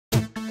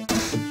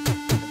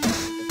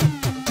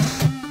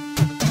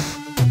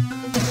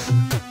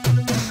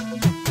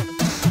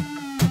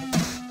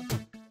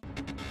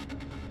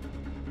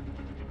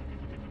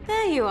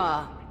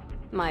are.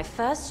 My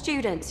first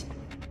student.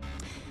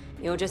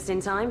 You're just in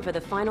time for the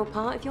final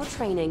part of your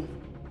training.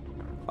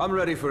 I'm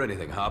ready for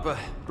anything, Harper.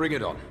 Bring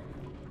it on.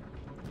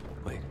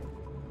 Wait,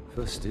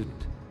 first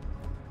student?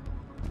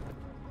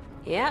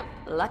 Yep,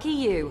 lucky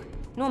you.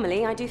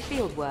 Normally I do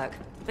field work,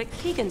 but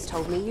Keegan's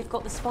told me you've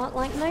got the spark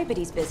like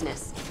nobody's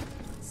business.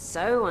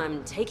 So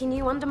I'm taking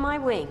you under my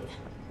wing.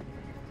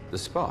 The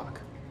spark?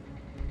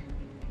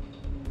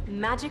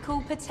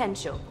 Magical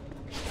potential.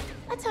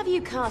 Let's have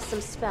you cast some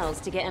spells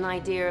to get an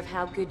idea of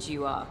how good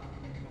you are.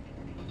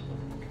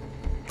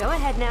 Go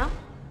ahead now.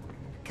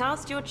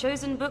 Cast your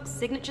chosen book's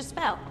signature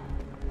spell.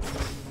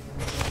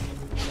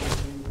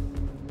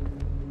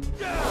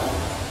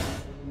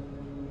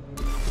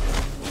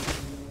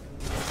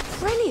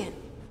 Brilliant!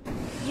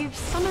 You've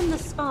summoned the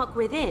spark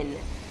within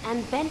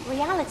and bent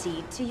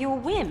reality to your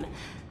whim.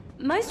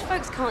 Most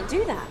folks can't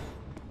do that.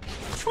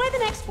 Try the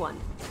next one.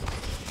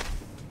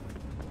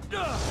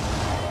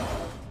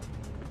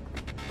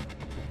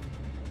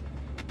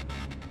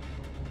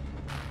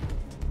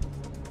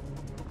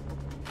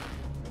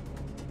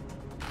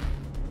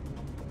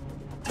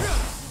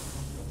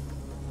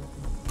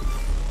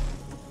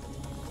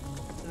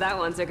 That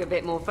one took a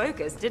bit more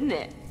focus, didn't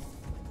it?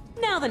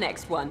 Now the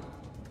next one.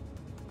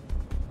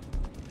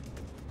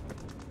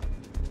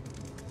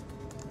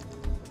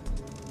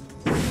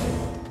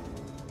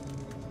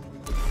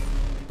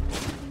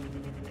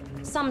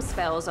 Some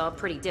spells are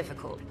pretty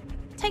difficult.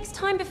 Takes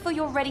time before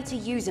you're ready to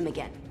use them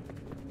again.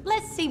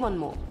 Let's see one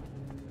more.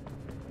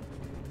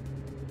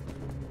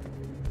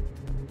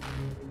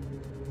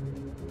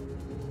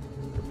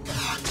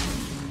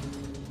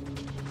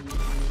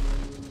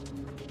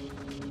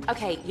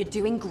 Okay, you're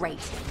doing great.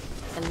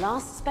 The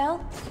last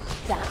spell,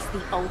 that's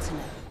the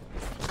ultimate.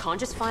 Can't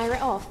just fire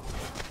it off.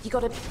 You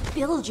gotta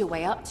build your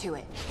way up to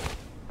it.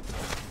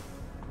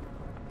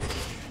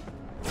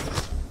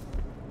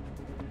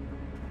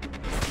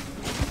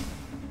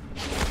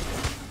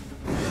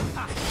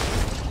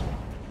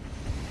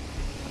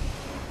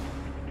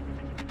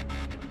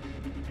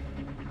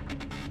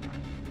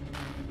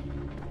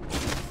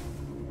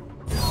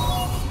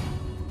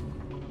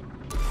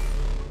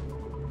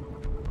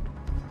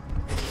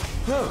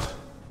 Oh,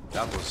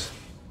 that was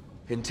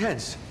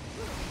intense.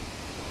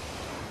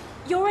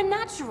 You're a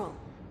natural.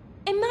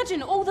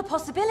 Imagine all the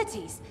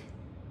possibilities.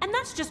 And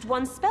that's just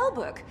one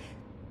spellbook.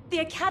 The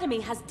Academy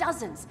has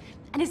dozens,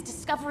 and is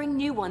discovering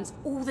new ones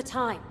all the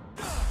time.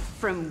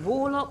 From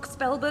Warlock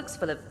spellbooks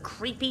full of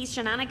creepy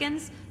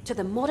shenanigans, to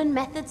the modern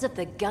methods of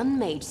the Gun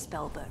Mage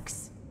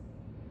spellbooks.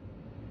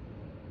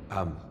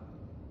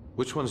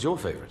 Which one's your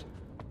favorite?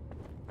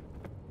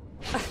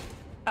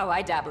 Oh,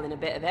 I dabble in a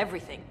bit of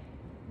everything.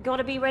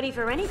 Gotta be ready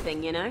for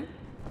anything, you know?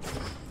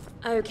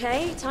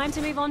 Okay, time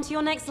to move on to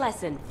your next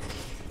lesson.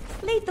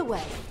 Lead the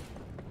way.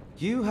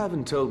 You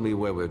haven't told me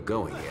where we're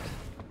going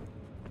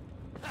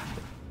yet.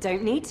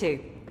 Don't need to.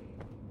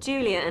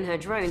 Julia and her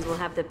drones will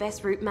have the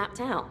best route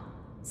mapped out,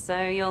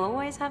 so you'll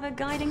always have a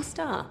guiding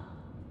star.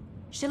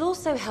 She'll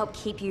also help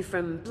keep you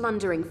from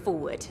blundering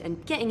forward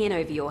and getting in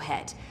over your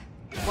head.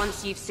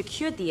 Once you've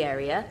secured the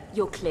area,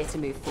 you're clear to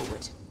move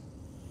forward.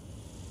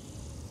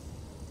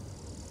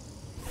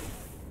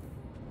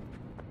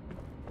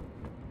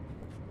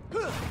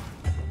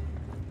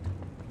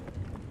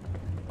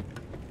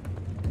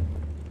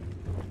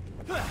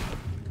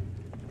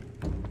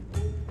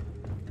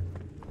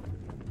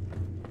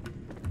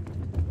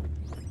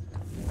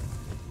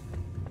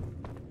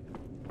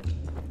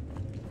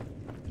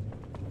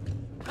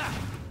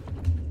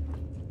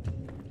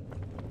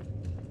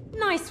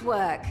 Nice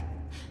work.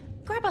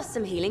 Grab us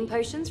some healing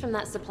potions from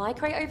that supply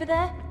crate over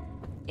there.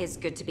 It's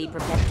good to be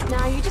prepared.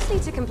 Now you just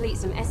need to complete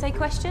some essay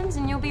questions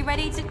and you'll be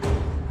ready to...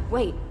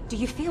 Wait, do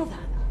you feel that?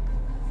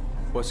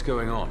 What's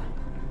going on?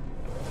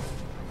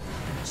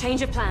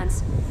 Change of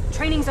plans.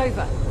 Training's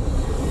over.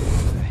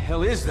 What the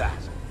hell is that?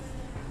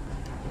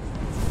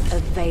 A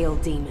Veil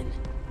Demon.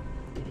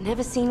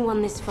 Never seen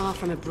one this far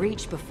from a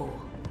breach before.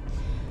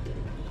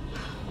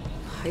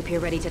 Hope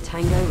you're ready to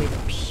tango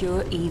with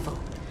pure evil.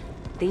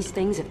 These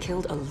things have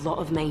killed a lot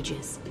of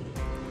mages.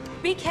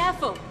 Be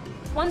careful!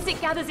 Once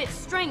it gathers its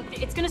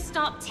strength, it's gonna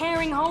start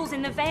tearing holes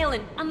in the Veil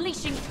and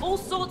unleashing all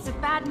sorts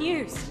of bad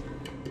news.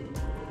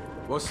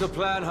 What's the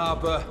plan,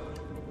 Harper?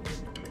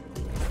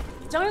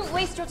 Don't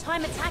waste your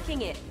time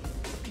attacking it.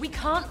 We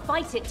can't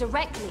fight it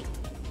directly.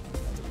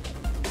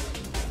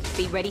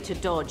 Be ready to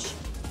dodge.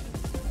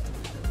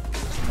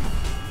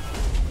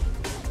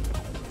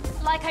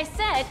 Like I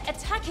said,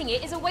 attacking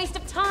it is a waste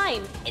of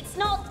time. It's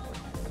not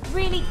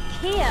really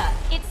here.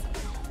 It's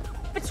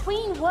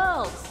between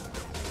worlds.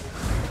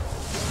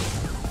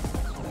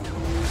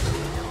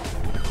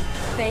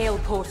 Veil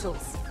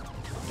portals.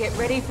 Get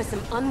ready for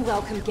some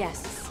unwelcome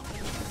guests.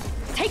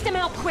 Take them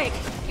out quick!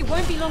 It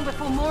won't be long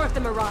before more of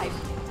them arrive.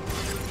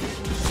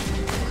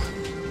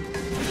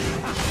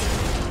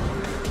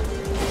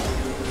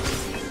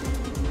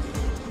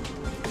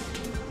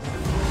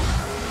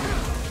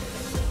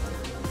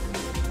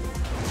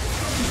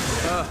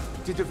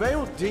 Did the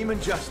Veil Demon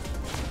just...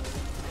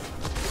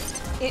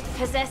 It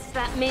possessed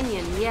that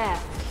minion, yeah.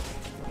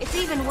 It's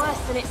even worse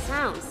than it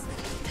sounds.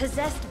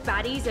 Possessed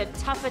baddies are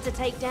tougher to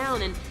take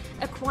down and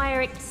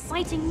acquire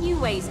exciting new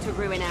ways to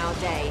ruin our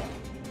day.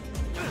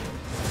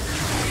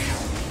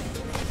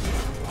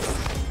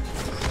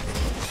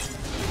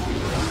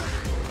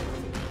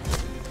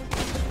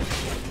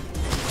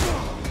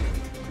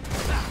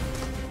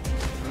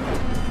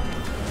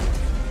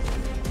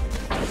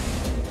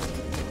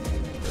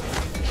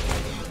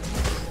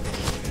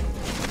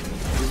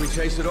 Did we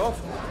chase it off?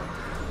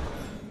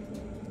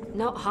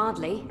 Not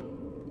hardly.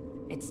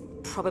 It's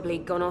probably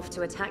gone off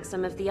to attack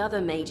some of the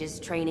other mages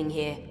training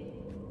here.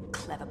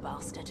 Clever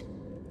bastard.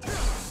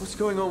 What's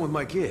going on with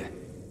my gear?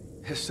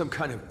 There's some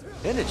kind of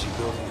energy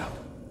building up.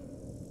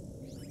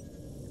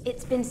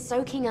 It's been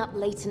soaking up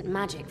latent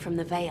magic from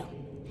the Veil.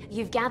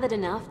 You've gathered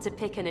enough to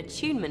pick an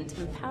attunement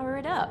and power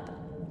it up.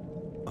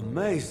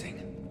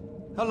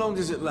 Amazing. How long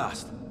does it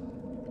last?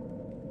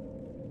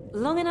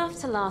 Long enough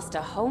to last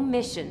a whole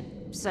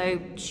mission, so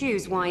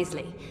choose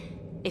wisely.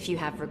 If you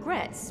have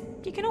regrets,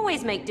 you can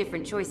always make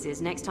different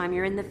choices next time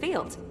you're in the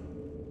field.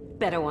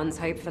 Better ones,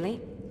 hopefully.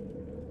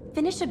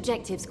 Finish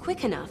objectives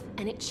quick enough,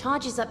 and it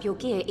charges up your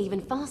gear even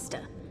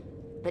faster.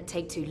 But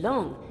take too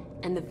long,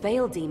 and the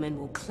Veil Demon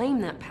will claim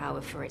that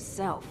power for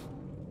itself.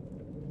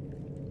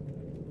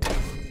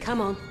 Come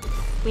on.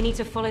 We need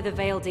to follow the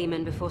Veil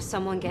Demon before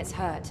someone gets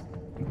hurt.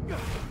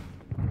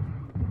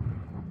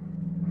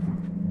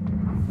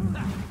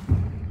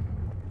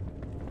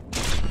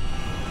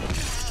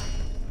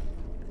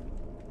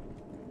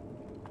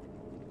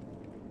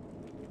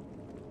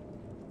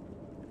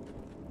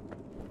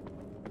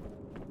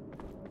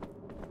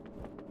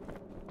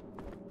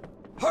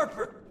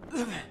 Harper!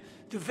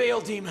 The Veil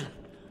Demon.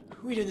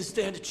 We didn't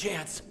stand a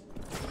chance.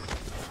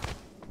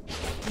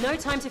 No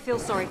time to feel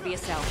sorry for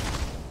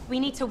yourself. We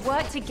need to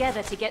work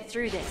together to get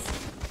through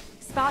this.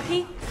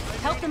 Sparky,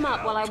 help them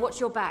up while I watch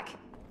your back.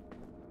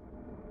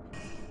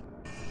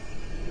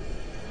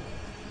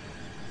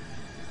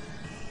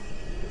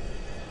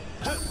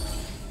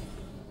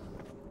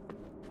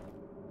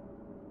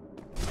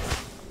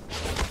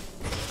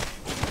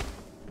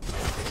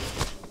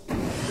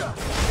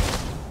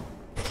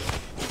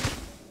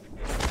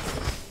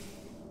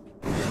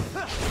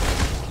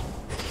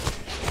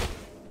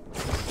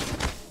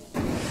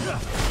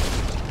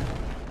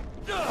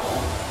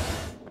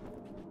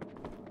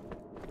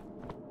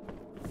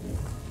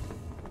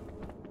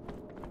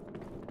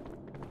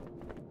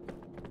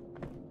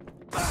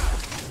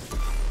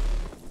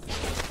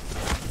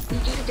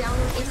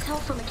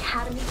 From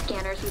Academy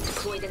scanners we've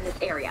deployed in this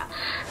area.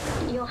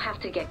 You'll have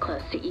to get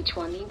close to each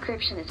one. The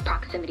encryption is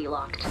proximity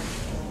locked.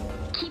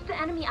 Keep the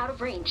enemy out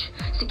of range.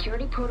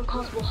 Security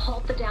protocols will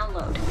halt the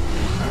download.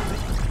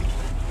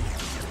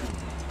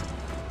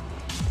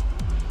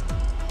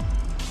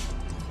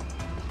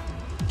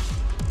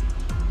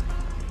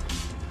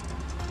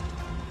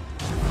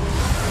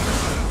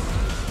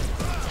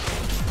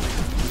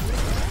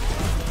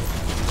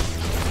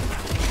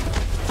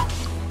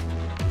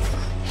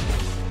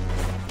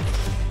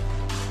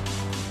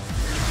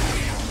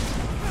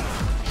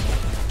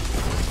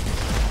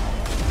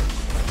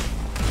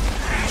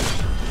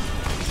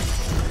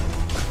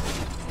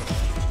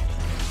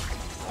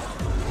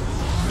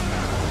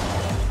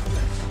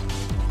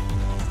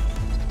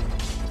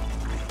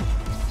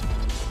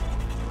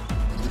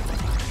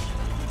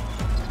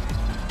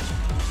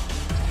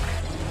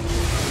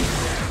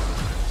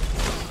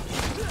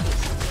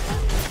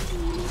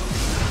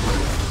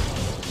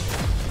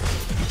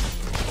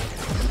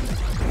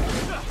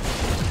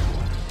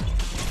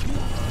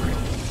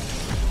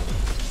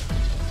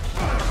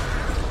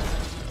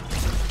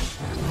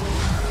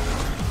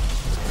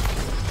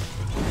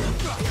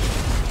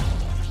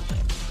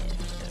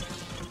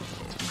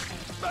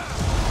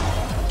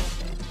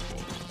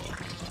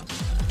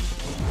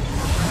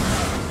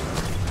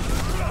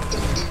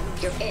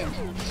 You're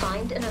in.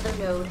 Find another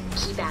node,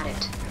 keep at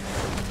it.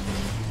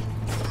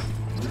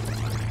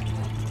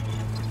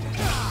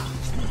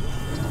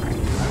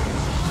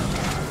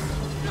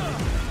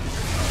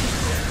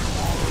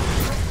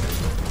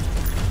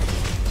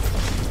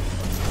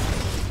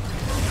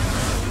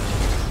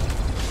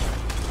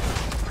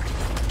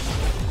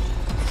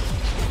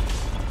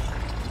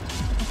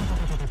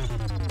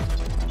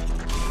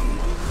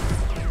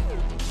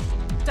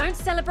 Don't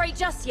celebrate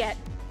just yet.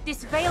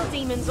 This Veil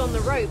Demon's on the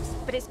ropes,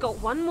 but it's got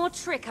one more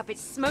trick up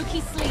its smoky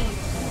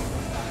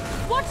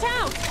sleeve. Watch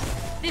out!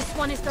 This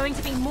one is going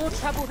to be more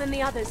trouble than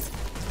the others.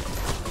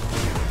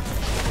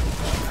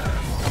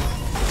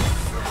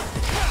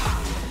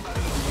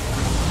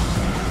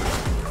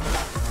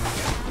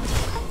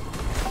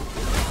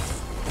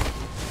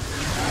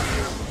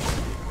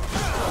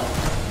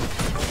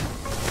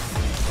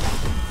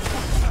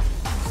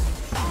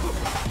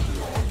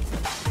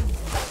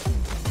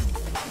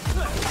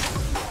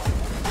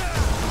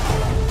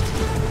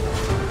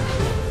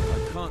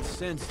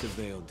 Sense the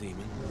Veil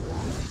Demon.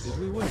 Did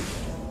we win?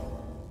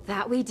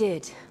 That we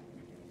did.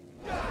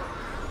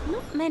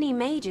 Not many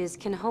mages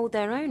can hold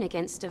their own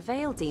against a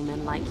Veil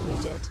Demon like you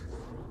did.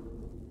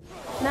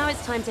 Now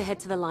it's time to head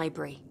to the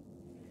library.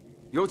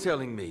 You're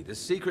telling me the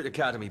secret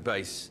Academy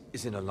base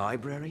is in a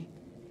library?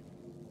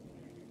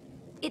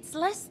 It's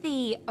less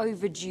the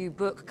overdue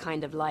book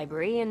kind of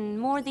library and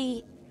more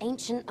the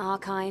ancient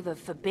archive of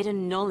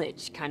forbidden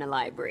knowledge kind of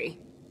library.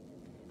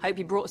 Hope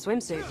you brought a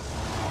swimsuit.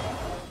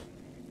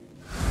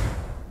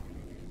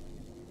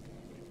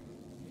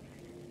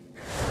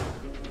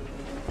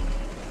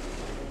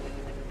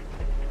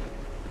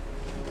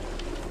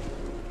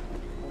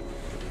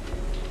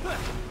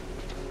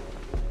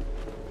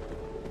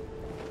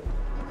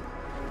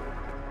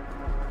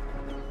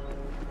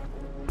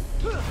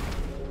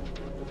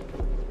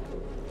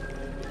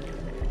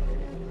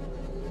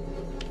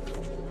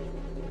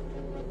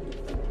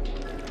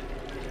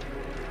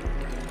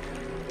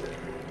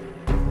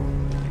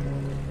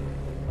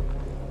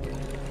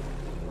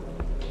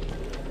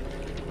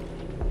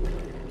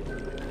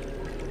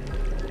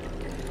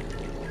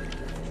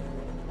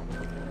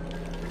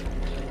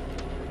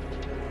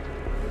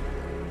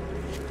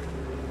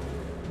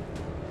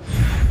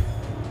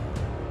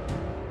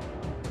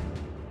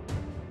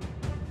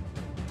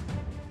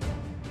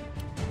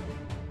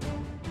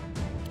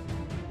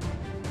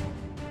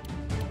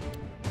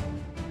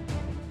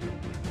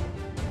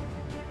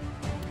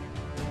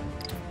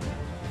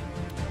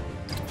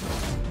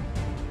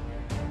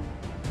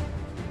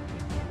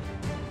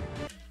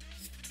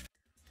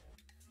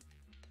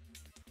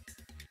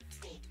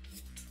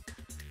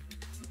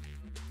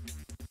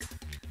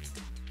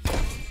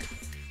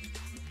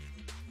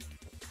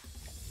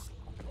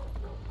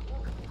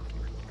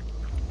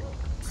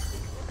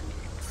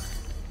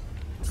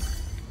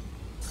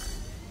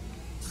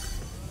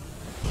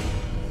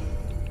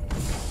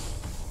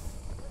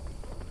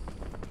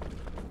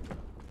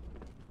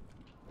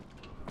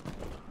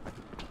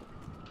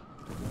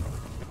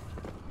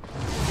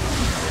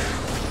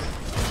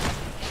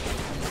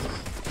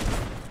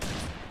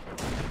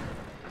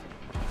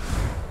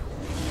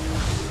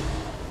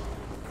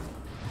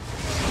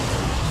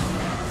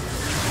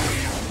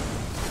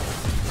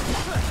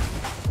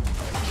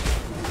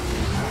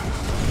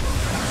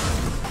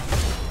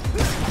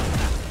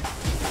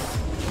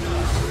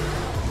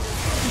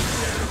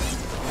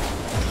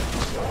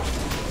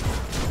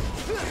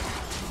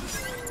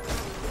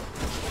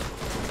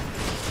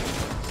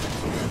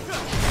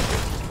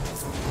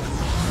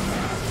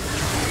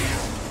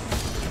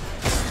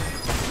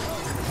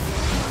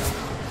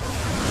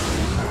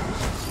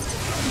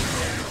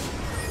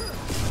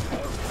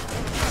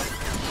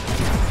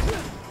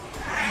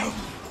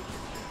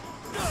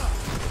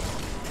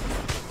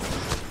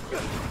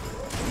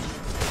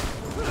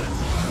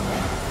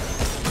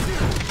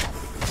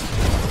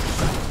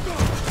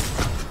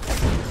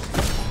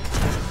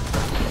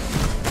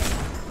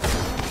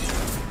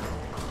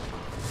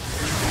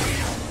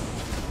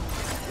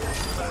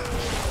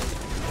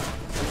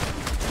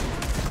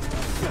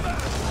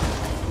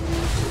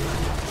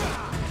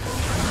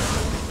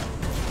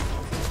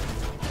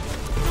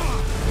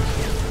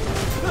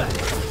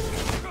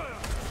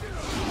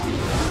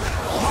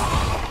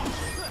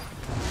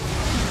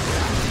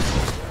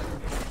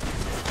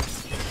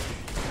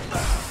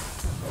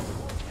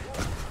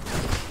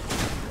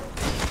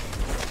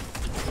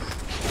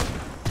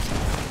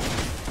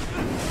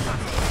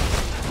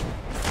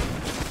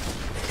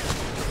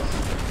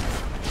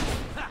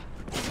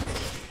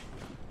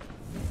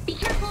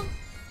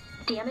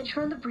 Damage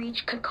from the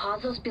breach could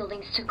cause those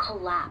buildings to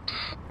collapse.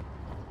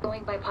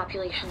 Going by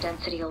population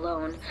density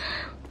alone,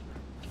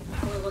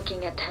 we're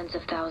looking at tens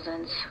of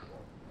thousands.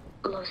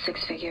 Low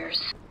six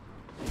figures.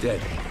 Dead.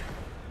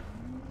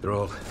 They're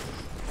all...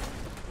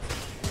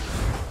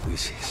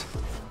 Lucius.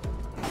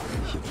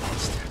 You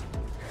monster.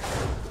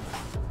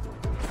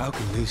 How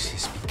can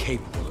Lucius be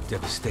capable of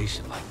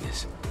devastation like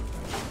this?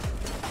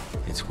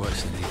 It's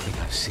worse than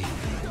anything I've seen.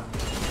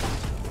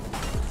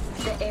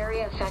 The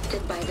area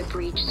affected by the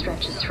breach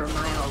stretches for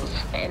miles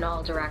in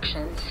all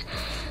directions.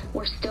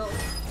 We're still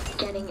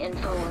getting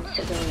info on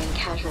civilian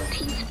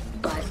casualties,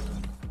 but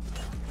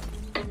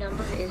the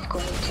number is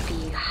going to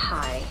be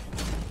high.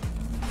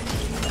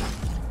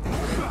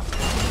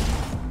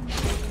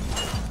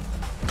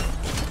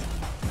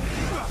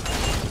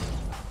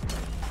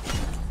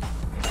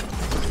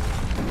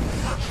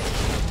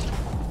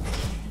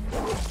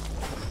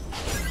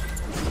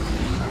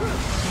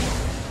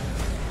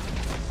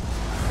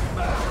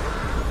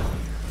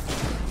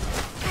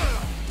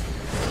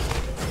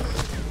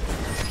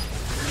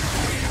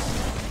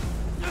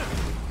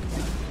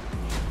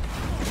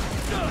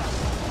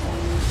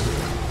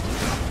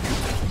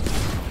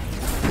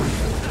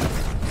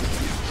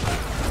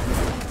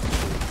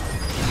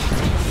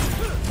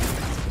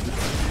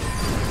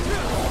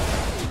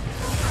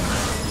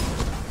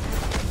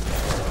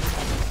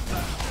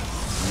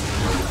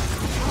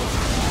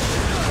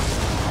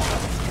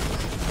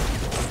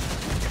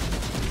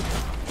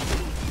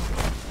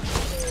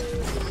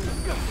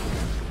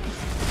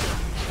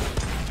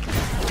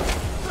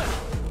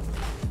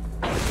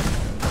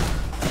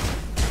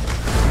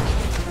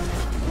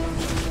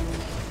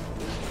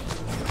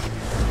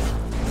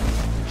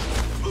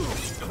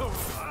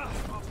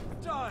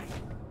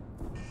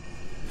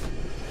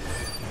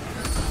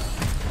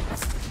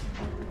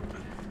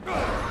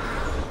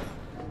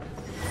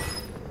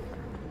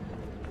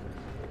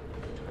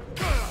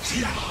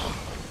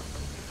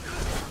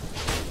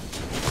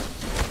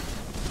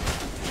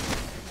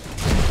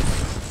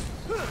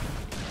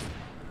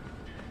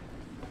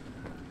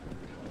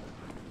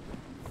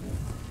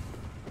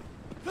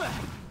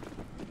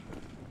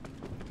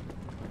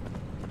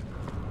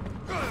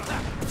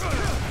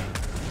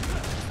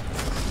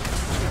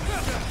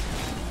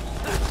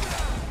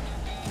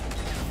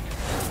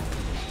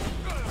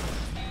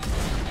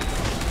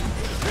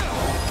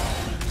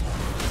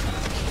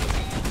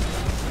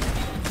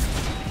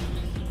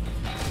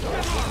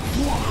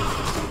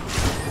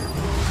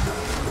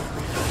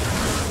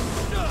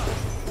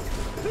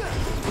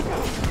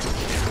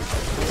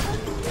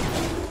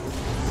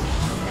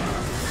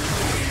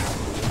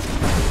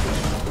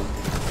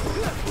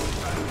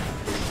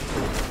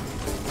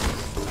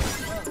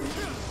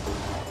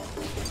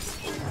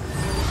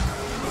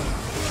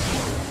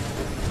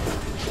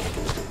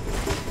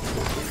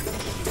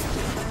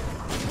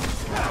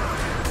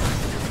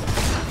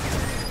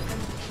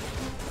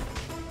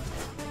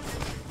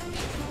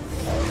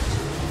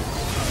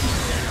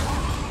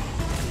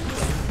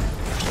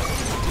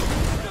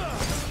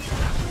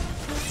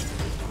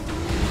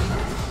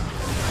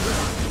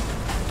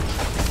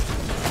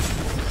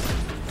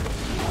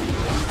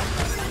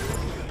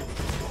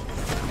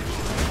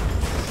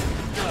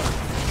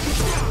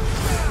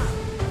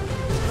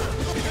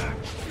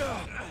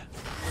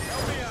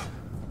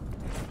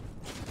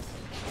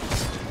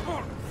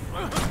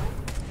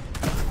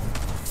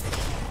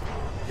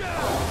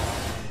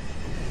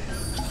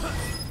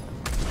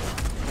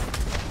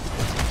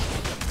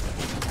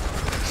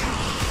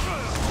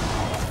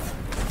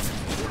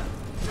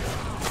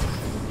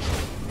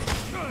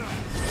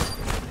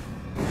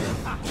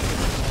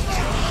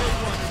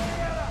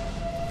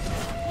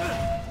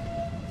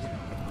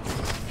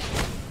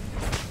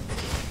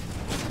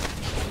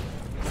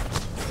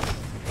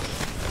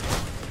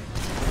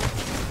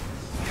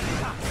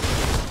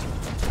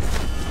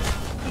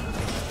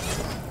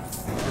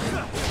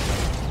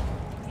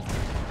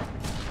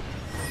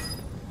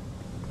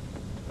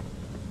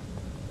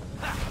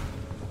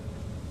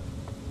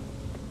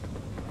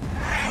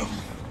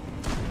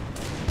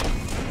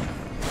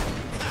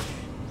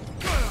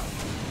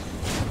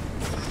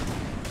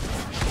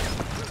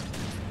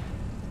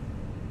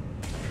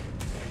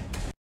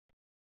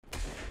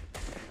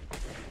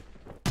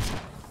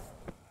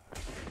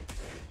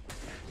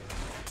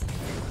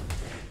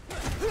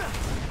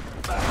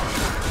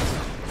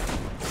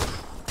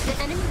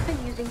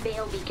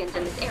 Veil beacons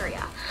in this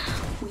area.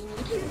 We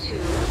need you to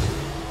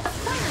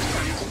acquire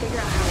some to figure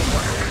out how they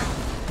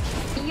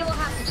work. You'll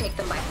have to take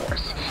them by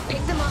force.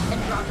 Pick them up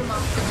and drop them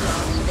off the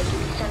drone so they can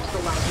be sent to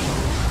the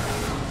library.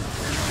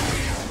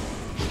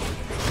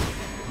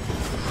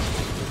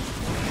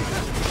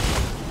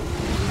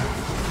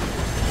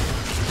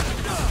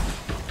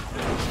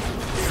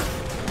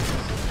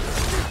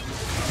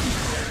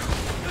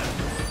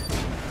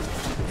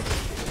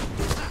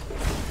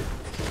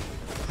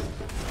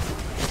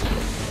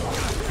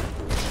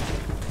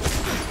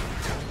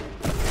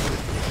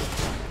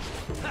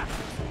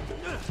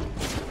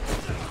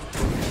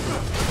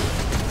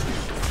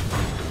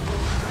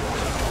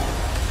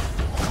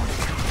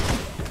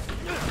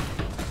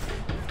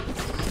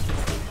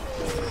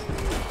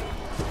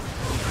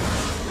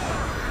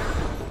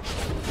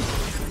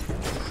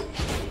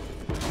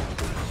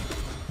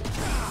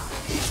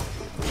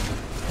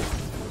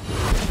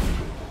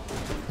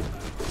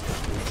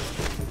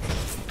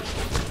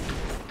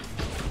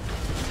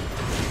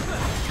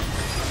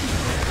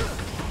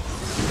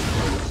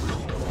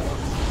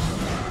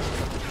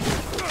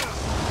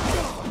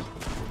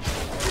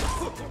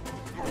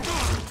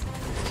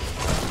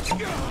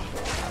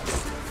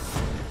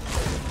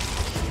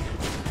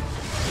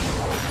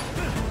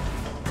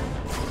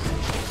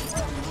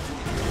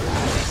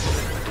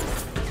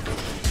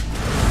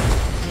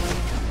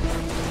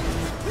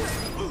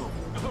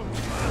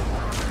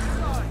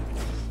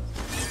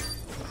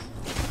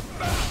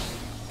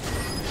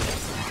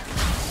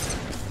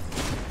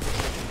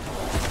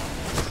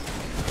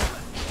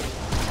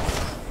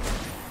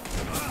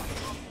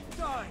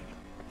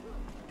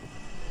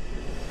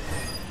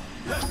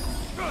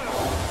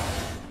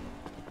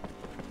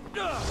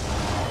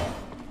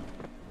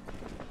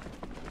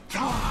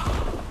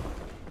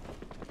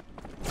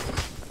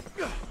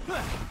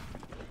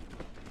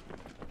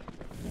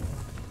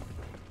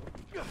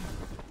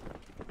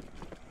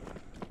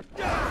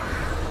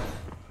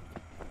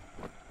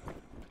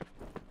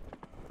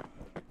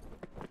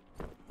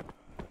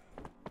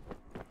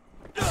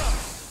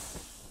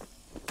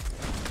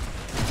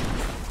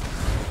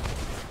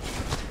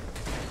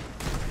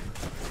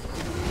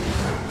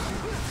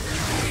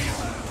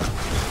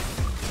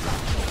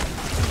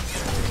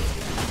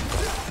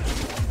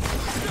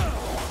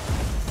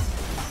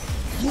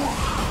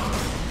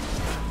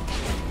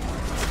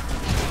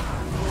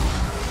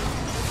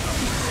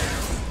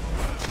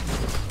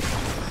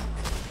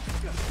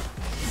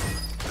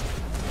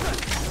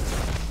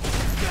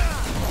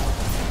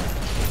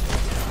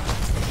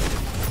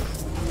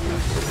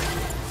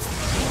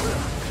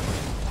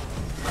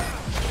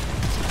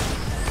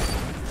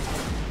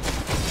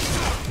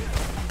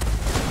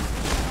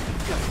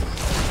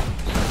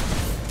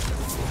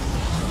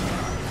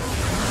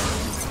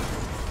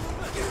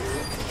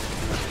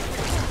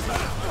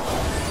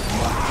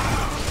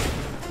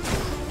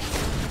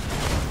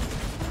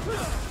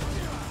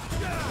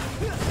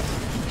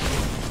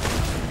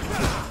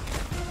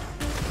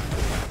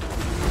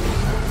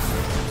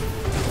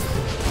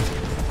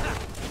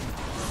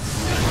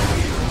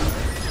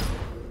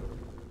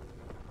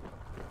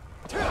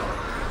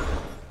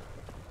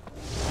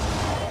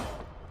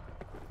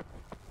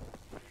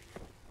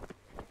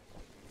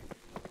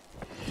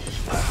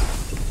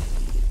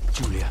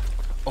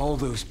 all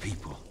those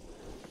people.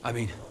 I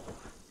mean,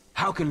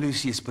 how can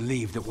Lucius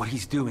believe that what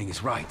he's doing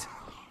is right?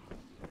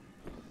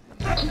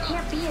 He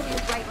can't be in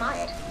his right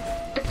mind.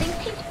 The things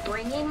he's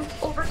bringing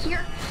over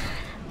here,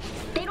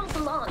 they don't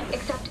belong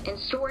except in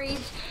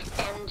stories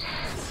and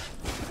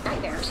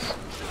nightmares.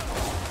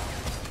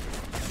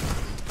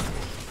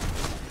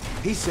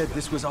 He said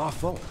this was our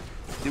fault,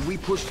 that we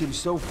pushed him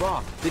so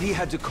far that he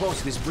had to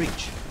cause this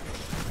breach.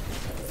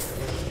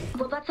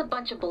 Well, that's a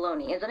bunch of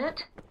baloney, isn't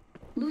it?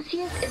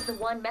 Lucius is the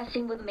one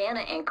messing with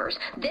mana anchors.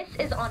 This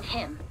is on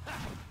him.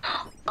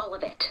 All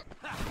of it.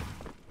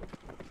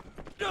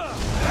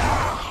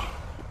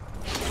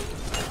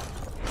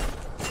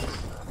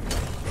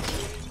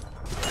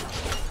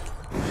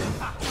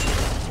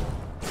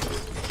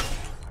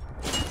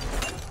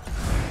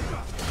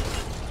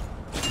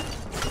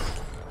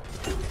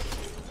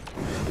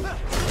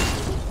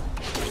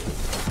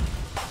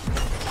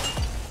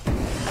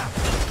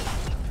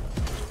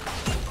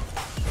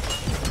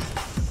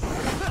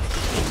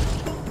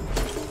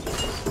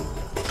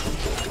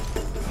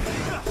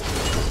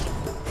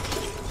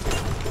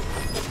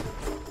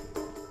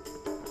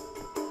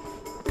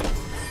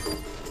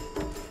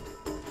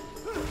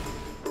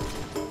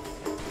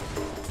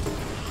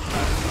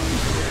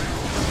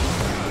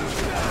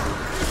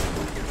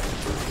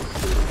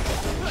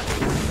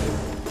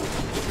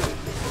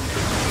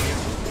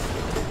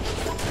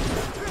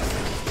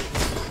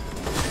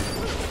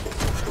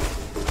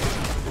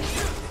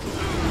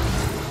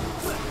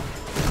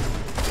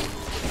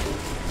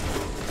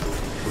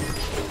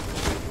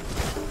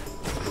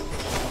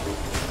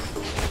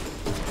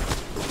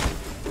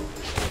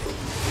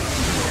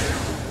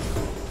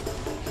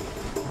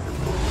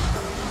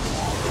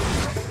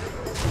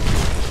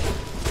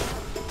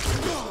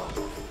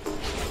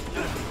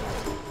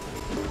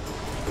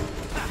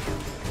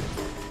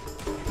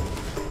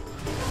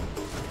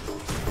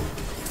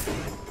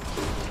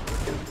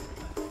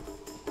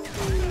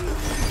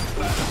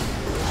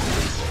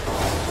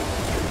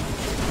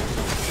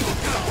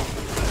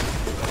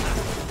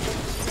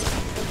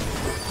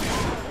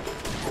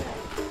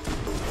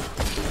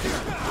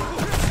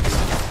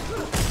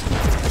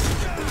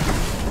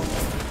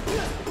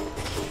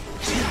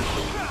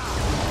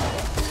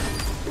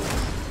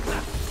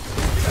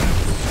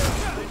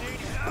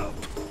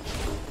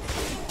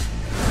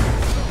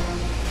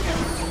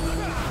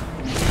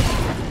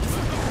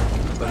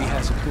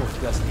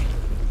 Doesn't he?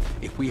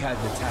 If we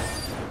hadn't attacked,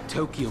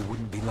 Tokyo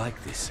wouldn't be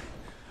like this.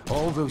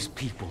 All those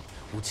people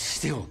would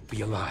still be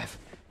alive.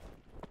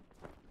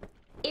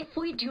 If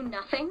we do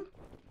nothing,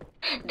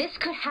 this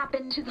could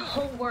happen to the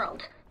whole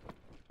world.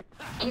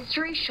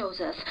 History shows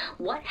us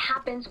what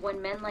happens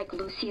when men like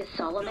Lucius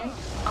Solomon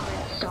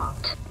aren't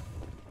stopped.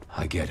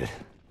 I get it.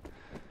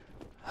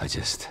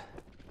 It's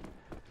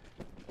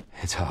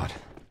hard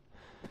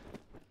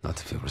not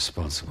to feel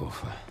responsible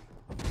for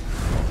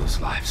all those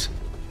lives.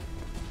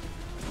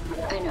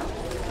 I know.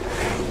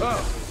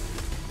 Oh!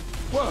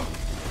 Whoa!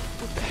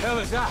 What the hell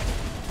is that?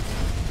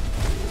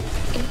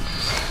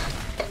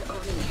 It's an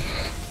Oni.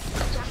 A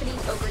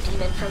Japanese ogre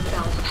demon from the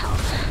bowels of hell.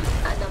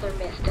 Another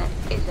myth that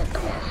isn't a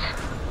myth.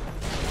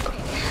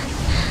 Okay.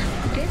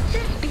 This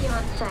is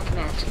beyond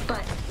Sekhmet,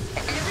 but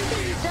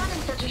everything you've done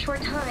in such a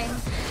short time,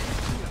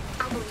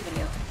 I believe in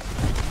you.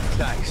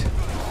 Thanks.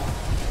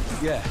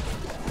 Yeah.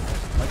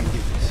 I can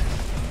do this.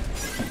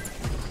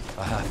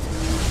 I have to.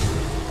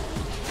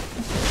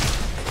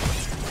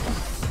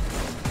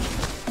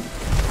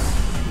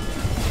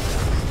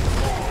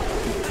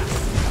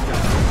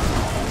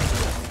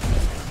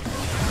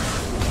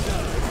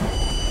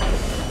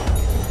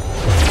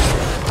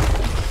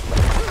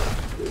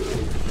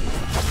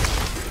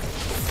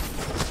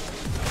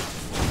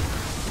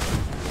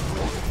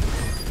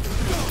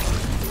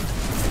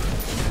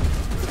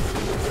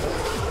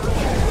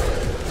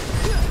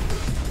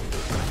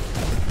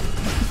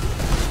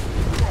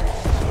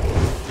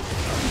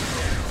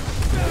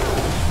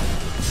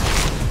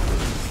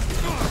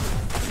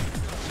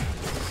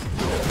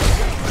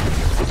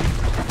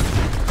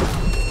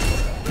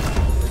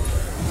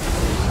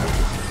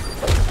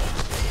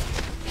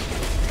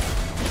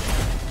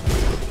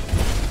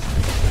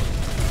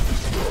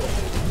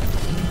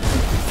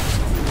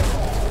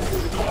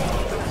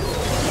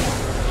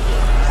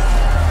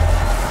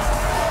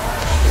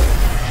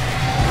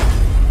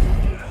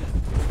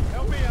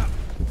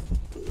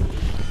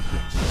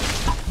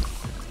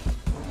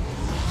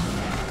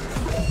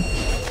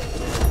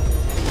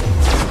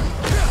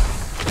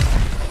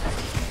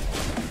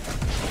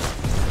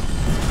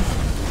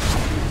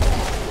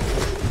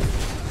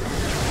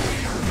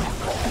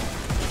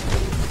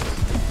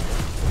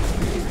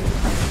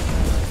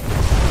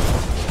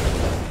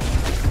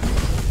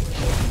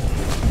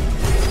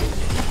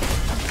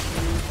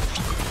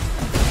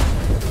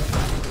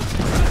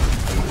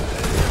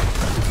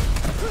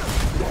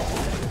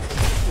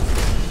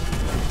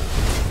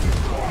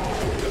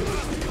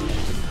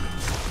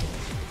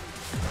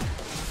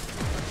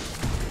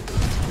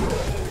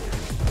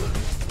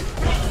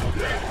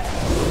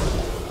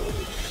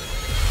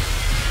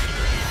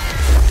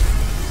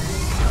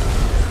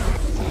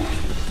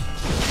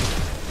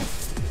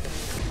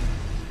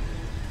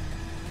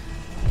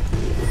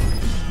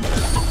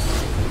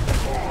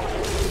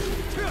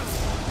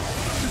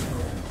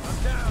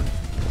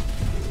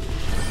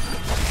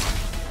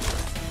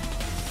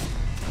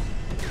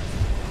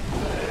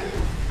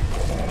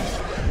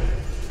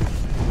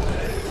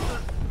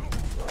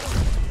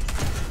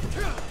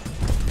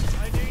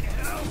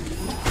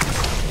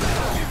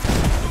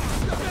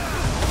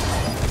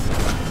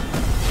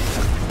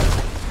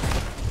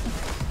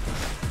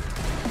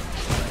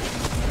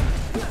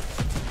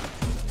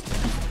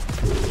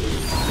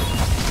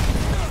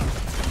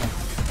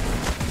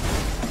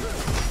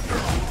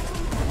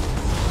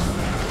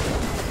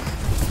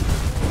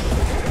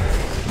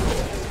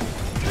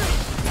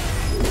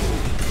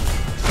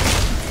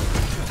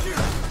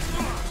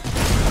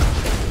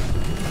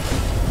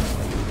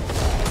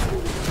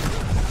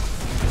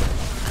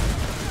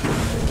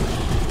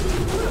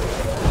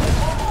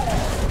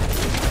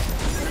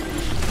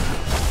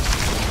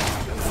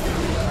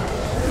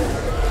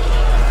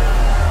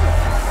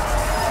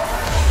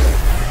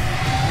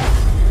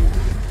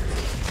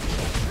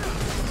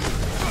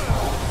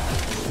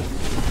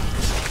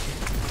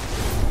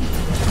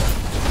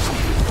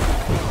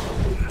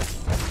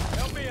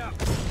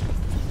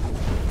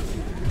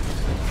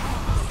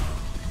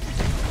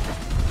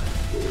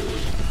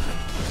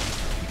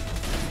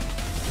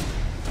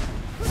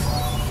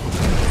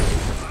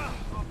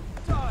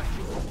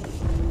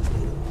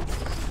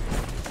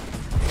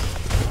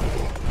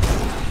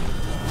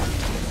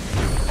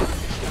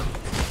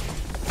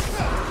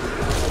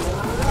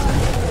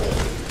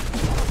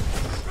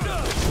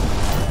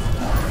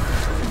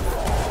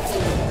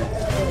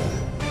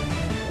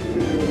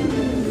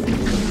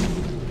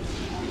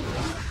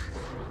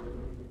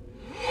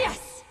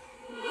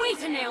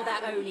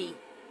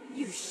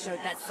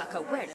 sucker, where